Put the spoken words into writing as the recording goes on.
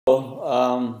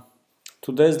So,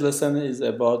 today's lesson is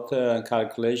about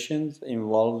calculations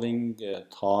involving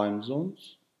time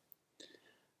zones.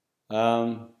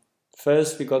 Um,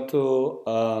 First, we got to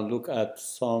look at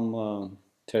some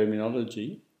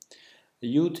terminology.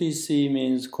 UTC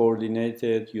means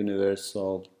Coordinated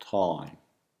Universal Time.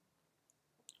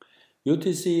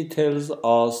 UTC tells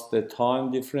us the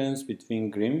time difference between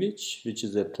Greenwich, which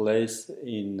is a place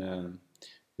in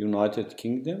United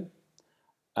Kingdom,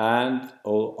 and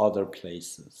all other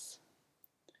places.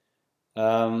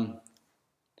 And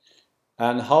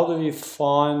how do we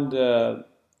find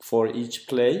for each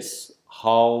place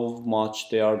how much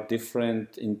they are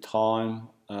different in time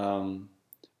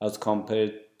as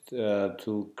compared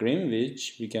to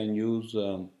Greenwich? We can use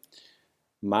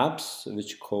maps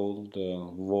which called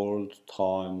world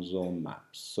time zone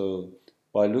maps. So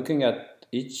by looking at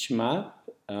each map,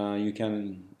 you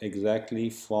can exactly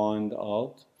find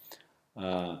out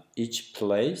each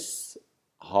place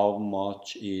how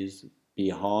much is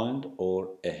behind or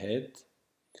ahead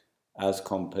as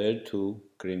compared to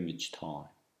Greenwich time.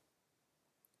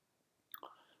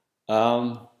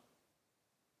 Um,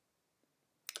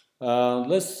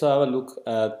 let's have a look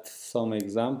at some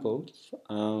examples.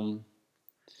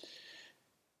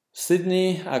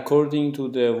 Sydney, according to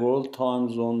the World Time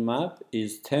Zone map,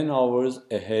 is 10 hours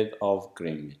ahead of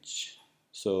Greenwich.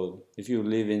 So if you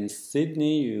live in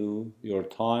Sydney, your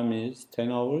time is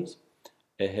 10 hours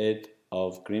ahead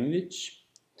of Greenwich.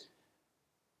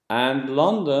 And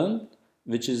London,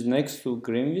 which is next to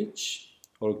Greenwich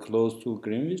or close to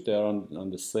Greenwich, they are on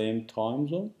the same time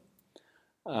zone.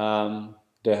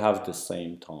 They have the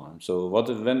same time. So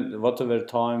whatever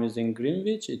time is in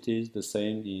Greenwich, it is the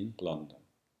same in London.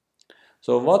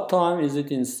 So what time is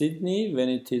it in Sydney when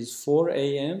it is 4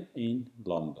 a.m. in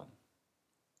London?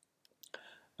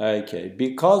 Okay,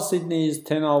 because Sydney is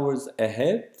 10 hours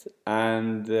ahead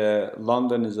and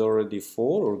London is already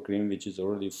 4 or Greenwich is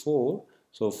already 4,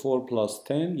 so 4 plus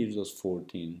 10 gives us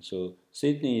 14. So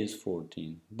Sydney is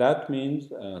 14. That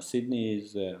means Sydney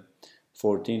is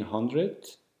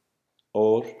 1400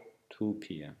 or 2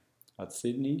 p.m. At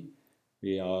Sydney,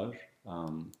 we are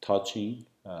touching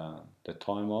the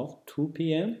time of 2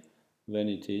 p.m. when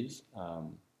it is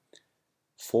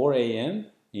 4 a.m.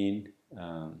 in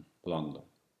London.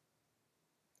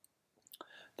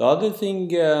 The other thing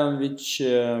which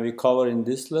we cover in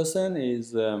this lesson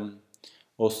is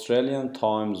Australian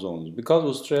time zones. Because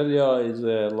Australia is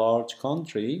a large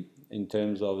country in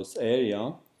terms of its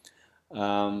area,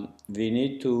 we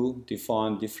need to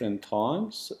define different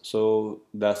times. So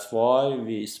that's why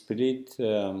we split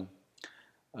the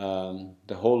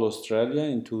whole Australia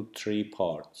into 3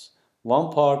 parts.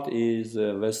 One part is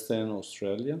Western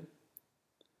Australia,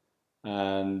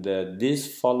 and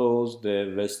this follows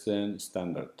the Western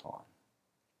Standard Time.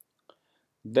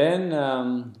 Then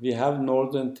we have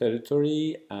Northern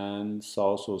Territory and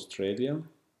South Australia.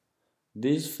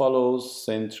 This follows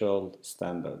Central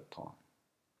Standard Time.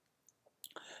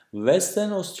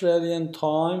 Western Australian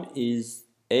time is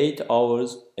 8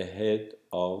 hours ahead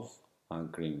of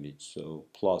Greenwich, so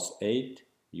plus 8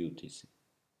 UTC.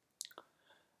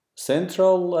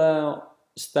 Central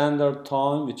Standard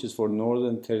Time, which is for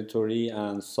Northern Territory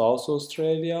and South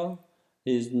Australia,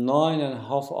 is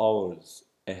 9.5 hours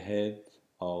ahead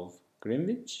of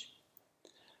Greenwich.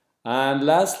 And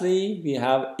lastly, we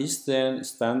have Eastern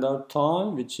Standard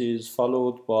Time, which is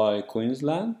followed by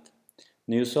Queensland,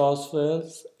 New South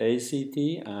Wales, ACT,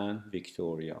 and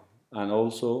Victoria, and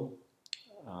also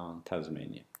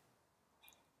Tasmania.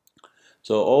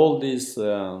 So all these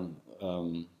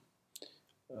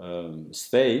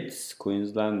states,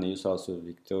 Queensland, New South Wales,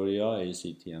 Victoria,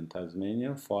 ACT, and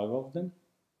Tasmania, 5 of them,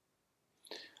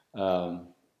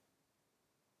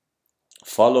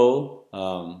 follow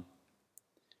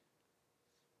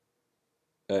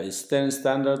Eastern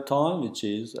Standard Time, which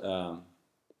is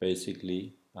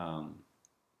basically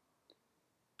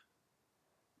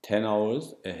 10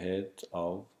 hours ahead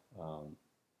of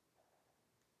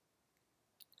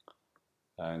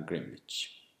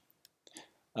Greenwich.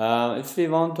 If we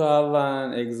want to have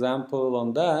an example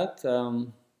on that,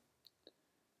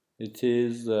 it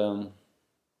is an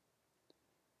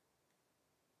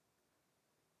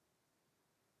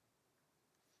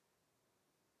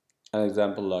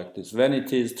example like this. When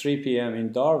it is 3 p.m.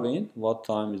 in Darwin, what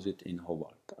time is it in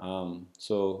Hobart?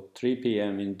 So 3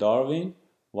 p.m. in Darwin,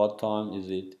 what time is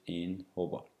it in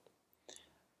Hobart?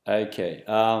 Okay,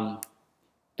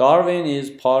 Darwin is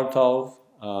part of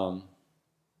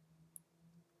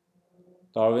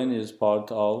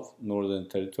Northern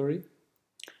Territory,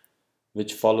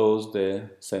 which follows the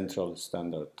Central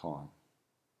Standard Time.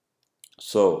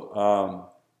 So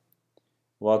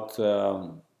what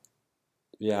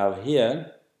we have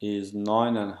here is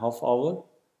 9.5 hours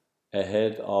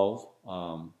ahead of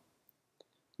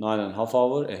 9.5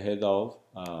 hours ahead of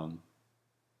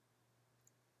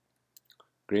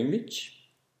Greenwich.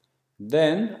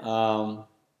 Then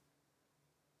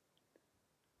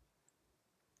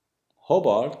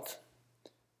Hobart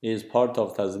is part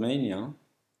of Tasmania,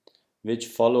 which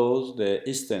follows the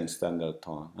Eastern Standard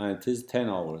Time, and it is 10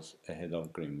 hours ahead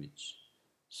of Greenwich.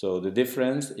 So the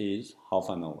difference is half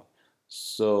an hour.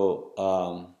 So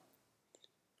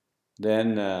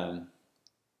then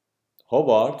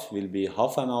Hobart will be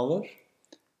half an hour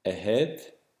ahead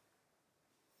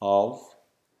of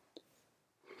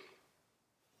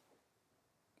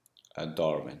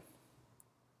Darwin.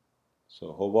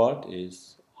 So Hobart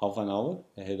is half an hour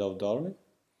ahead of Darwin,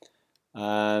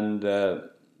 and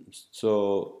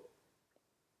so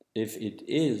if it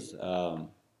is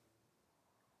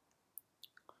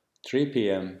 3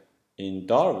 p.m. in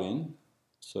Darwin,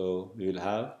 so we will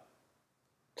have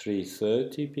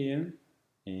 3:30 p.m.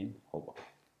 in Hobart.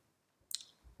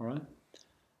 All right.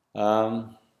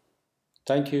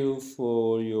 Thank you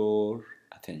for your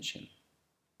attention.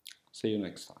 See you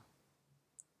next time.